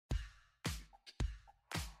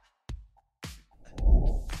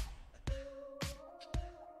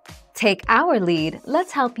Take our lead,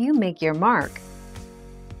 let's help you make your mark.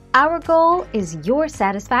 Our goal is your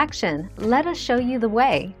satisfaction. Let us show you the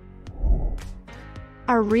way.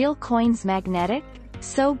 Are real coins magnetic?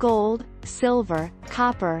 So gold, silver,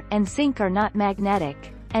 copper, and zinc are not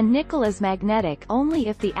magnetic, and nickel is magnetic only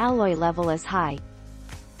if the alloy level is high.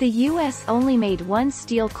 The US only made one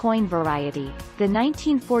steel coin variety, the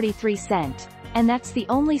 1943 cent, and that's the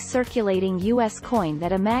only circulating US coin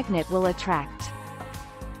that a magnet will attract.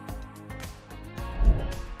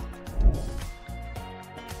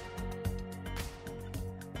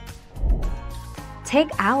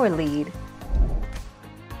 Take our lead.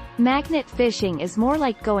 Magnet fishing is more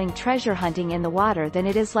like going treasure hunting in the water than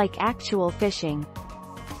it is like actual fishing.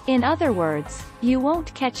 In other words, you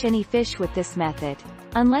won't catch any fish with this method,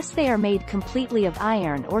 unless they are made completely of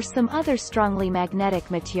iron or some other strongly magnetic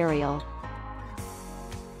material.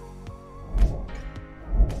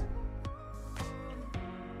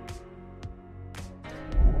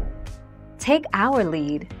 Take our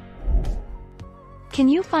lead. Can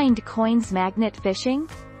you find coins magnet fishing?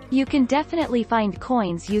 You can definitely find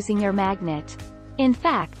coins using your magnet. In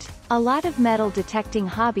fact, a lot of metal detecting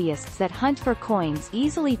hobbyists that hunt for coins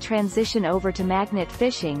easily transition over to magnet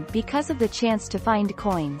fishing because of the chance to find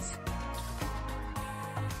coins.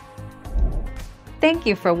 Thank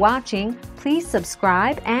you for watching. Please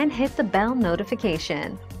subscribe and hit the bell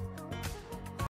notification.